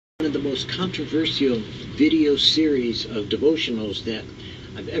One of the most controversial video series of devotionals that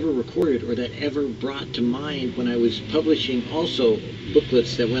I've ever recorded or that ever brought to mind when I was publishing also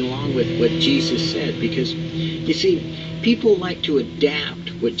booklets that went along with what Jesus said. Because, you see, people like to adapt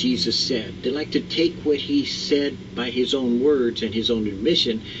what Jesus said. They like to take what he said by his own words and his own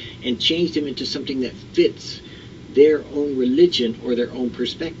admission and change them into something that fits their own religion or their own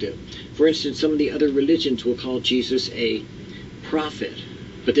perspective. For instance, some of the other religions will call Jesus a prophet,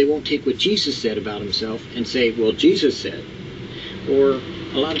 but they won't take what Jesus said about himself and say, well, Jesus said. Or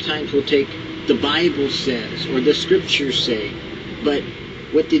a lot of times we'll take the Bible says or the scriptures say, but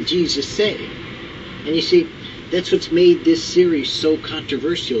what did Jesus say? And you see, that's what's made this series so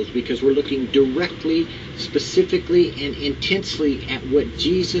controversial, is because we're looking directly, specifically, and intensely at what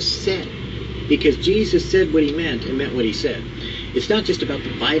Jesus said. Because Jesus said what he meant and meant what he said. It's not just about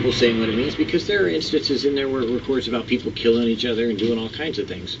the Bible saying what it means, because there are instances in there where it records about people killing each other and doing all kinds of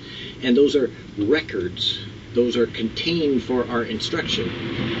things. And those are records. Those are contained for our instruction.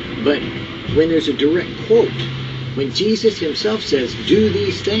 But when there's a direct quote, when Jesus himself says, do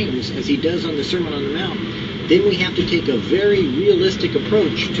these things, as he does on the Sermon on the Mount, then we have to take a very realistic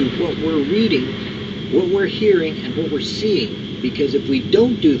approach to what we're reading, what we're hearing, and what we're seeing. Because if we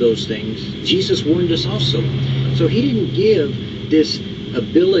don't do those things, Jesus warned us also. So he didn't give this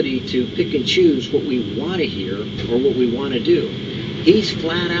ability to pick and choose what we want to hear or what we want to do. He's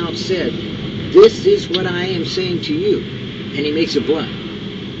flat out said, this is what I am saying to you. And he makes it blunt.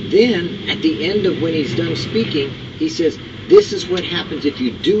 Then, at the end of when he's done speaking, he says, this is what happens if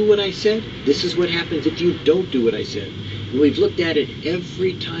you do what I said. This is what happens if you don't do what I said. And we've looked at it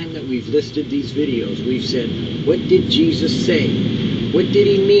every time that we've listed these videos. We've said, what did Jesus say? What did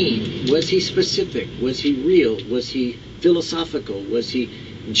he mean? Was he specific? Was he real? Was he philosophical? Was he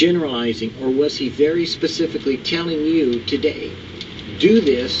generalizing? Or was he very specifically telling you today, do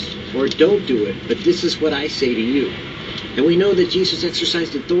this or don't do it, but this is what I say to you? And we know that Jesus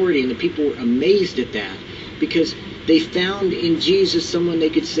exercised authority, and the people were amazed at that, because they found in Jesus someone they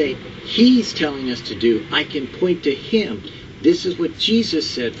could say, he's telling us to do. I can point to him. This is what Jesus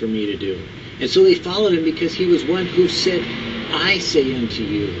said for me to do. And so they followed him because he was one who said, I say unto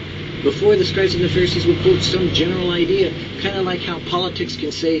you. Before, the scribes and the Pharisees would quote some general idea, kind of like how politics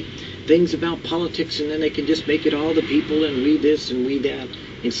can say things about politics and then they can just make it all the people and we this and we that,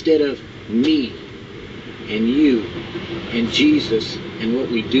 instead of me and you and Jesus and what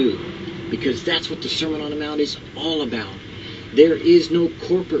we do. Because that's what the Sermon on the Mount is all about. There is no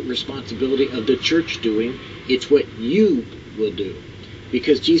corporate responsibility of the church doing. It's what you will do.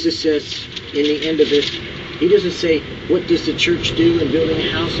 Because Jesus says in the end of this, he doesn't say, what does the church do in building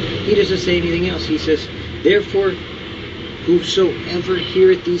a house? He doesn't say anything else. He says, therefore, whosoever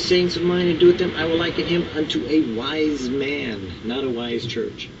heareth these sayings of mine and doeth them, I will liken him unto a wise man. Not a wise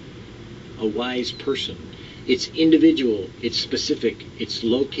church. A wise person. It's individual, it's specific, it's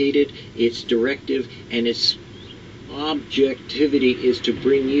located, it's directive, and its objectivity is to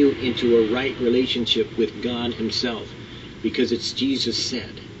bring you into a right relationship with God himself, because it's Jesus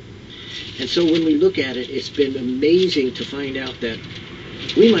said. And so when we look at it, it's been amazing to find out that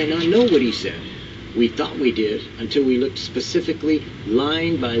we might not know what he said. We thought we did until we looked specifically,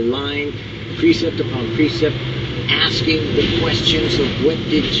 line by line, precept upon precept, asking the questions of what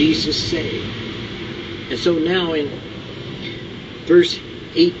did Jesus say. And so now in verse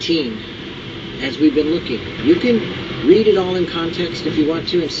 18, as we've been looking, you can read it all in context if you want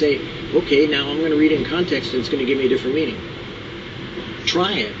to and say, okay, now I'm going to read it in context and it's going to give me a different meaning.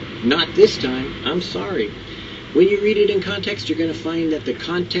 Try it. Not this time. I'm sorry. When you read it in context, you're going to find that the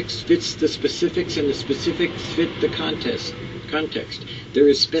context fits the specifics and the specifics fit the context. There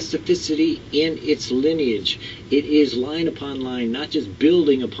is specificity in its lineage. It is line upon line, not just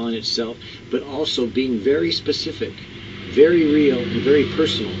building upon itself, but also being very specific, very real, and very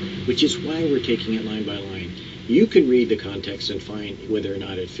personal, which is why we're taking it line by line. You can read the context and find whether or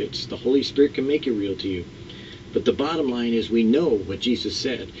not it fits. The Holy Spirit can make it real to you. But the bottom line is we know what Jesus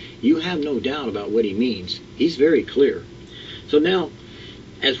said. You have no doubt about what he means. He's very clear. So now,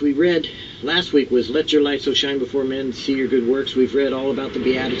 as we read last week was, let your light so shine before men, see your good works. We've read all about the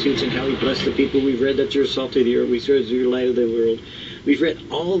Beatitudes and how he blessed the people. We've read that you're salt of the earth. We've read you're light of the world. We've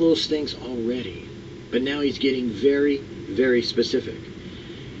read all those things already. But now he's getting very, very specific.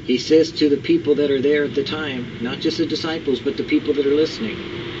 He says to the people that are there at the time, not just the disciples, but the people that are listening,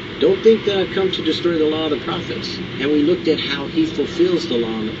 don't think that I've come to destroy the law of the prophets. And we looked at how he fulfills the law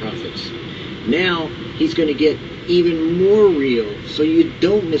and the prophets. Now he's going to get even more real so you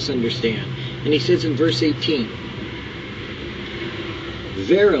don't misunderstand. And he says in verse 18,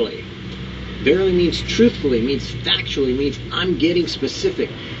 verily, Verily means truthfully, means factually, means I'm getting specific.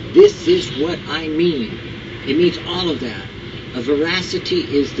 This is what I mean. It means all of that. A veracity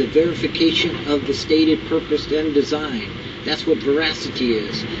is the verification of the stated purpose and design. That's what veracity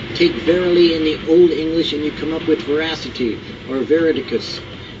is. Take verily in the Old English and you come up with veracity, or veridicus.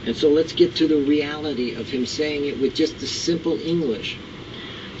 And so let's get to the reality of him saying it with just the simple English.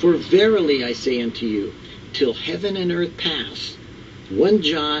 For verily I say unto you, till heaven and earth pass, one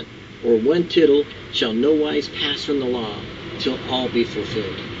jot or one tittle shall no wise pass from the law, till all be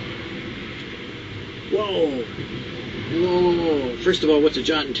fulfilled. Whoa! Whoa! First of all, what's a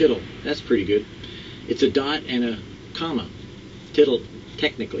jot and tittle? That's pretty good. It's a dot and a comma. Tittle,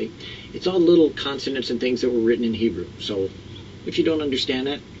 technically. It's all little consonants and things that were written in Hebrew. So, if you don't understand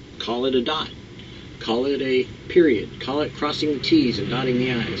that, call it a dot. Call it a period. Call it crossing the T's and dotting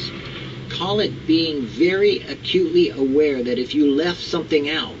the I's. Call it being very acutely aware that if you left something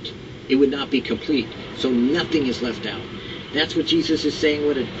out, it would not be complete. So nothing is left out. That's what Jesus is saying,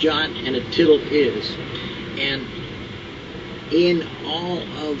 what a jot and a tittle is. And in all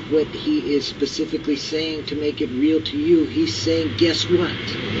of what he is specifically saying to make it real to you, he's saying, guess what?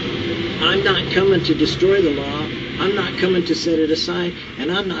 I'm not coming to destroy the law. I'm not coming to set it aside. And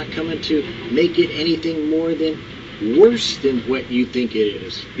I'm not coming to make it anything more than worse than what you think it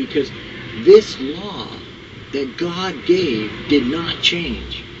is. Because this law that God gave did not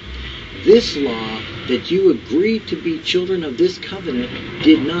change. This law that you agreed to be children of this covenant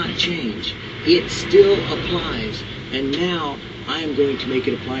did not change. It still applies. And now I am going to make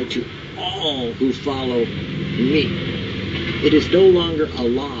it apply to all who follow me. It is no longer a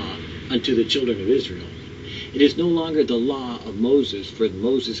law unto the children of Israel. It is no longer the law of Moses, for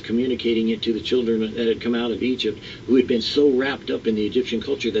Moses communicating it to the children that had come out of Egypt, who had been so wrapped up in the Egyptian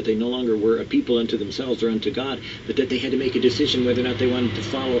culture that they no longer were a people unto themselves or unto God, but that they had to make a decision whether or not they wanted to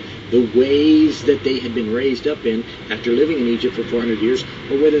follow the ways that they had been raised up in after living in Egypt for 400 years,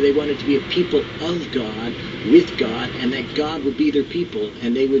 or whether they wanted to be a people of God, with God, and that God would be their people,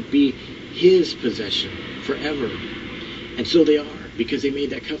 and they would be his possession forever. And so they are, because they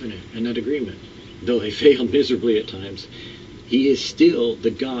made that covenant and that agreement. Though they failed miserably at times, he is still the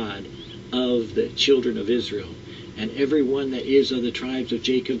God of the children of Israel. And everyone that is of the tribes of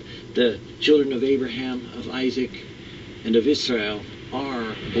Jacob, the children of Abraham, of Isaac, and of Israel,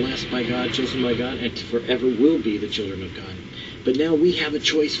 are blessed by God, chosen by God, and forever will be the children of God. But now we have a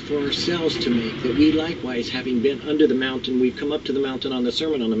choice for ourselves to make, that we likewise, having been under the mountain, we've come up to the mountain on the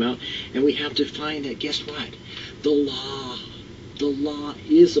Sermon on the Mount, and we have to find that, guess what? The law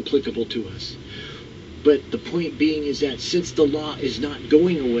is applicable to us. But the point being is that since the law is not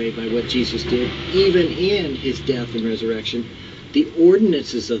going away by what Jesus did, even in his death and resurrection, the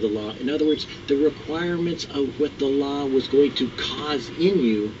ordinances of the law, in other words, the requirements of what the law was going to cause in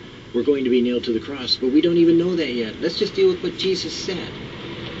you, were going to be nailed to the cross. But we don't even know that yet. Let's just deal with what Jesus said.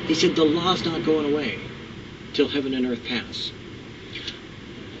 He said the law's not going away till heaven and earth pass.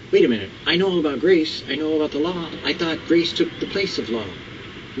 Wait a minute. I know all about grace. I know all about the law. I thought grace took the place of law.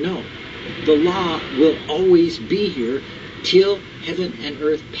 No. The law will always be here till heaven and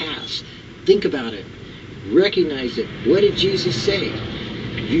earth pass. Think about it. Recognize it. What did Jesus say?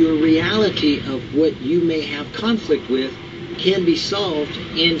 Your reality of what you may have conflict with can be solved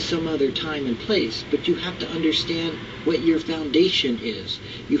in some other time and place, but you have to understand what your foundation is.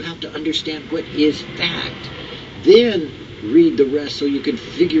 You have to understand what is fact. Then read the rest so you can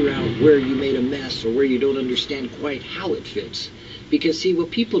figure out where you made a mess or where you don't understand quite how it fits. Because see,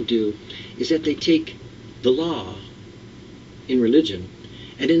 what people do is that they take the law in religion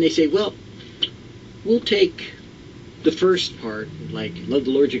and then they say, well, we'll take the first part, like love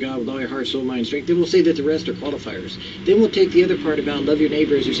the Lord your God with all your heart, soul, mind, strength. Then we'll say that the rest are qualifiers. Then we'll take the other part about love your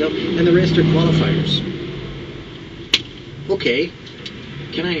neighbor as yourself, and the rest are qualifiers. Okay,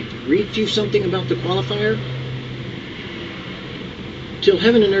 can I read you something about the qualifier? Till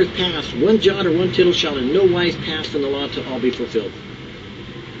heaven and earth pass, one jot or one tittle shall in no wise pass from the law till all be fulfilled.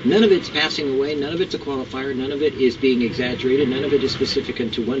 None of it's passing away, none of it's a qualifier, none of it is being exaggerated, none of it is specific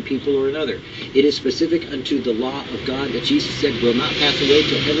unto one people or another. It is specific unto the law of God that Jesus said will not pass away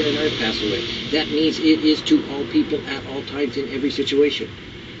till heaven and earth pass away. That means it is to all people at all times in every situation.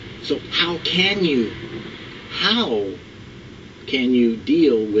 So how can you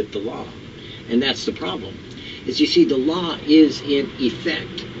deal with the law? And that's the problem. Is you see, the law is in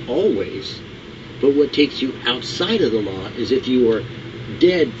effect always, but what takes you outside of the law is if you are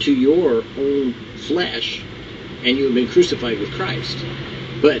dead to your own flesh and you have been crucified with Christ,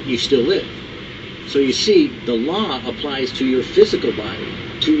 but you still live. So you see, the law applies to your physical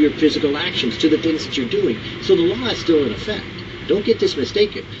body, to your physical actions, to the things that you're doing. So the law is still in effect. Don't get this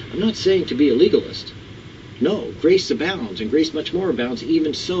mistaken. I'm not saying to be a legalist. No, grace abounds, and grace much more abounds,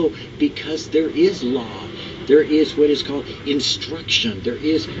 even so, because there is law. There is what is called instruction. There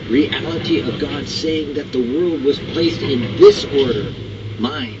is reality of God saying that the world was placed in this order,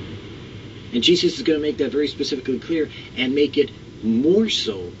 mine. And Jesus is going to make that very specifically clear and make it more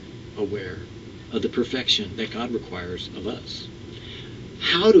so aware of the perfection that God requires of us.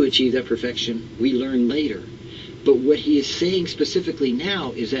 How to achieve that perfection, we learn later. But what he is saying specifically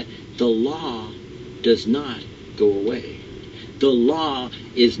now is that the law does not go away. The law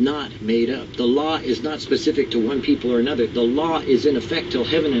is not made up. The law is not specific to one people or another. The law is in effect till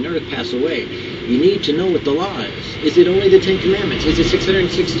heaven and earth pass away. You need to know what the law is. Is it only the Ten Commandments? Is it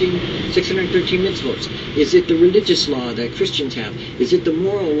 613 mitzvot? Is it the religious law that Christians have? Is it the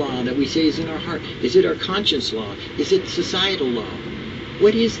moral law that we say is in our heart? Is it our conscience law? Is it societal law?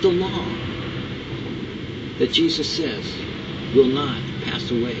 What is the law that Jesus says will not pass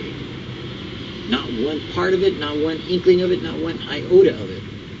away? Not one part of it, not one inkling of it, not one iota of it,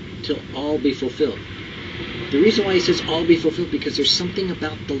 till all be fulfilled. The reason why he says all be fulfilled, because there's something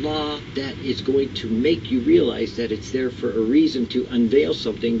about the law that is going to make you realize that it's there for a reason, to unveil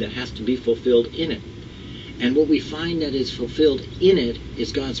something that has to be fulfilled in it. And what we find that is fulfilled in it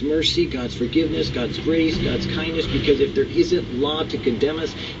is God's mercy, God's forgiveness, God's grace, God's kindness, because if there isn't law to condemn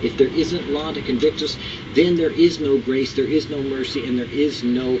us, if there isn't law to convict us, then there is no grace, there is no mercy, and there is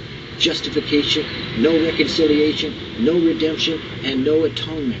no justification, no reconciliation, no redemption, and no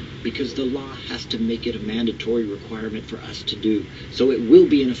atonement, because the law has to make it a mandatory requirement for us to do. So it will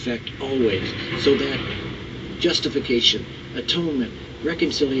be in effect always, so that justification, atonement,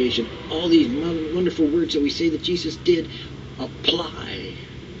 reconciliation, all these wonderful words that we say that Jesus did apply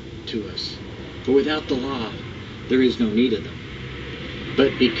to us. For without the law, there is no need of them.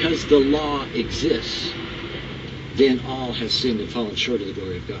 But because the law exists, then all have sinned and fallen short of the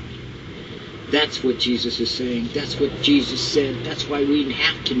glory of God. That's what Jesus is saying. That's what Jesus said. That's why we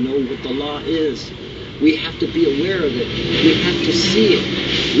have to know what the law is. We have to be aware of it. We have to see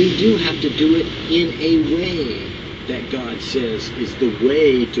it. We do have to do it in a way that God says is the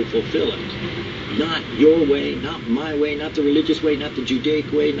way to fulfill it. Not your way, not my way, not the religious way, not the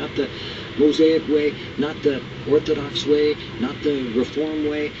Judaic way, not the Mosaic way, not the Orthodox way, not the Reform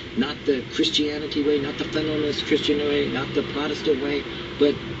way, not the Christianity way, not the fundamentalist Christian way, not the Protestant way,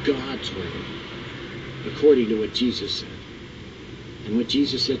 but God's way, according to what Jesus said. And what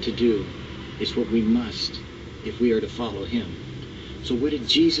Jesus said to do is what we must if we are to follow him. So what did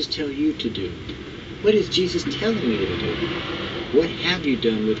Jesus tell you to do? What is Jesus telling you to do? What have you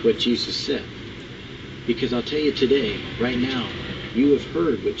done with what Jesus said? Because I'll tell you today, right now, you have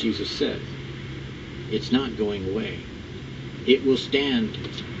heard what Jesus said. It's not going away. It will stand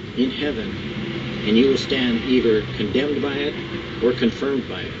in heaven, and you will stand either condemned by it or confirmed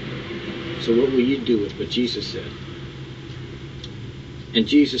by it. So what will you do with what Jesus said? And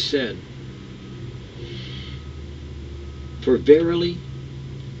Jesus said, "For verily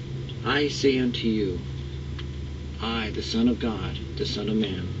I say unto you, I, the Son of God, the Son of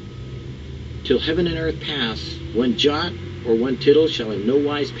Man, till heaven and earth pass, one jot or one tittle shall in no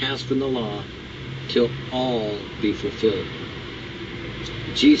wise pass from the law, till all be fulfilled."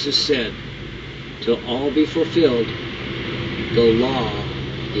 Jesus said, till all be fulfilled, the law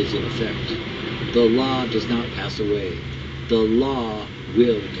is in effect. The law does not pass away. The law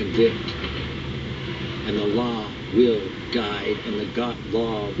will convict. And the law will guide, and the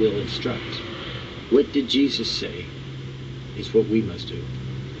law will instruct. What did Jesus say is what we must do.